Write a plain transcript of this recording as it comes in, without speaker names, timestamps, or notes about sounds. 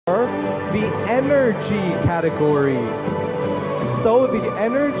the energy category. So the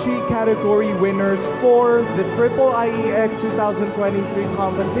energy category winners for the IIIEX 2023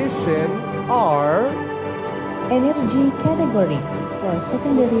 competition are Energy category for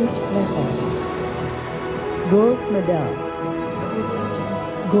secondary level. Gold medal.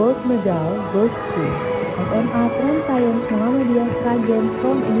 Gold medal goes to SMA Trans Science Muhammadiyah Sragen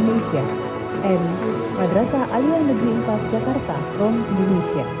from Indonesia and Madrasah Aliyah Negeri 4 Jakarta from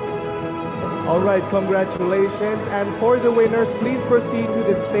Indonesia. Alright, congratulations. And for the winners, please proceed to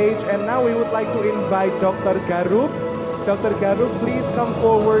the stage. And now we would like to invite Dr. Garuk. Dr. Garuk, please come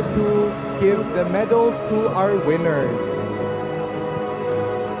forward to give the medals to our winners.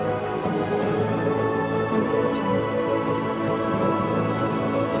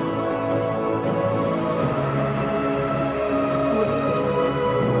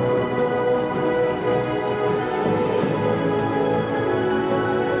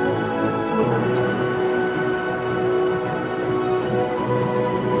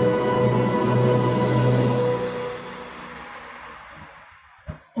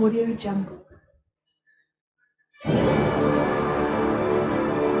 Audio Jungle.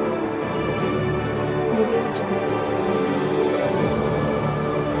 Audio Jungle.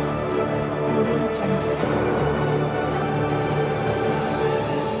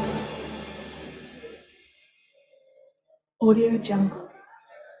 Audio Jungle.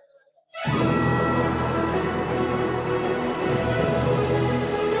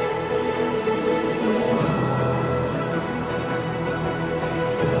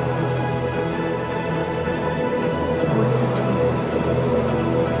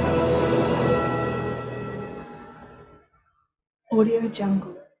 Audio Jungle. Audio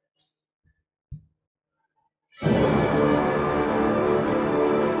Jungle.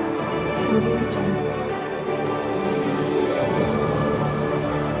 Audio Jungle.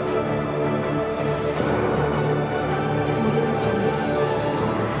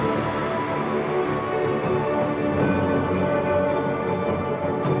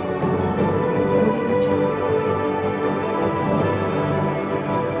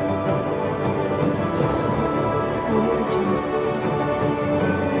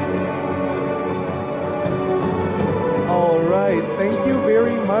 Thank you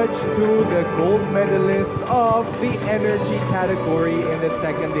very much to the gold medalists of the energy category in the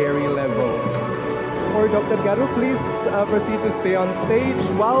secondary level. For Dr. Garu, please proceed to stay on stage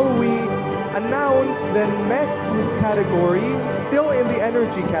while we announce the next category, still in the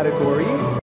energy category.